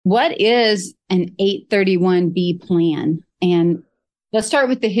What is an 831B plan? And let's start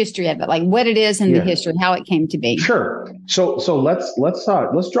with the history of it, like what it is and the Yeah, history, how it came to be. sure. So let's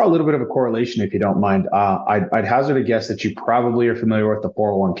draw a little bit of a correlation if you don't mind. I'd hazard a guess that you probably are familiar with the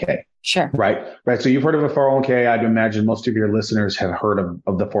 401k. Sure. Right. Right. So you've heard of a 401k. I'd imagine most of your listeners have heard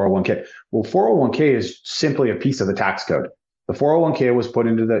of the 401k. Well, 401k is simply a piece of the tax code. The 401k was put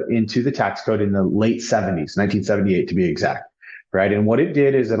into the tax code in the late 70s, 1978 to be exact. Right. And what it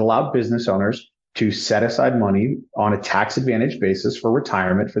did is it allowed business owners to set aside money on a tax advantage basis for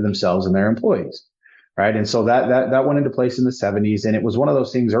retirement for themselves and their employees. Right. And so that went into place in the 70s. And it was one of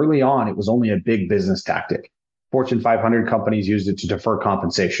those things early on, it was only a big business tactic. Fortune 500 companies used it to defer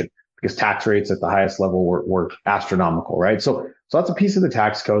compensation because tax rates at the highest level were astronomical, right? So that's a piece of the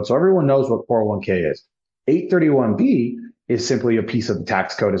tax code. So everyone knows what 401k is. 831B is simply a piece of the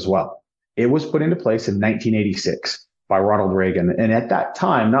tax code as well. It was put into place in 1986 by Ronald Reagan. And at that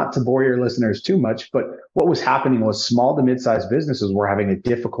time, not to bore your listeners too much, but what was happening was small to mid-sized businesses were having a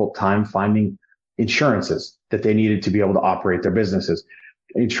difficult time finding insurances that they needed to be able to operate their businesses.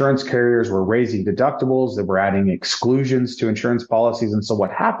 Insurance carriers were raising deductibles, they were adding exclusions to insurance policies. And so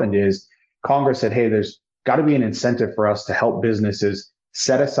what happened is Congress said, hey, there's got to be an incentive for us to help businesses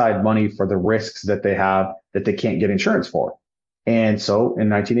set aside money for the risks that they have that they can't get insurance for. And so in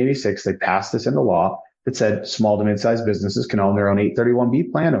 1986, they passed this into law that said small to mid-sized businesses can own their own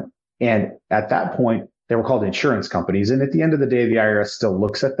 831B plan. And at that point, they were called insurance companies. And at the end of the day, the IRS still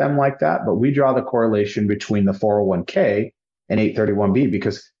looks at them like that. But we draw the correlation between the 401k and 831B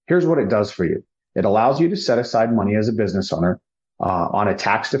because here's what it does for you. It allows you to set aside money as a business owner on a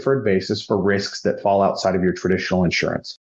tax deferred basis for risks that fall outside of your traditional insurance.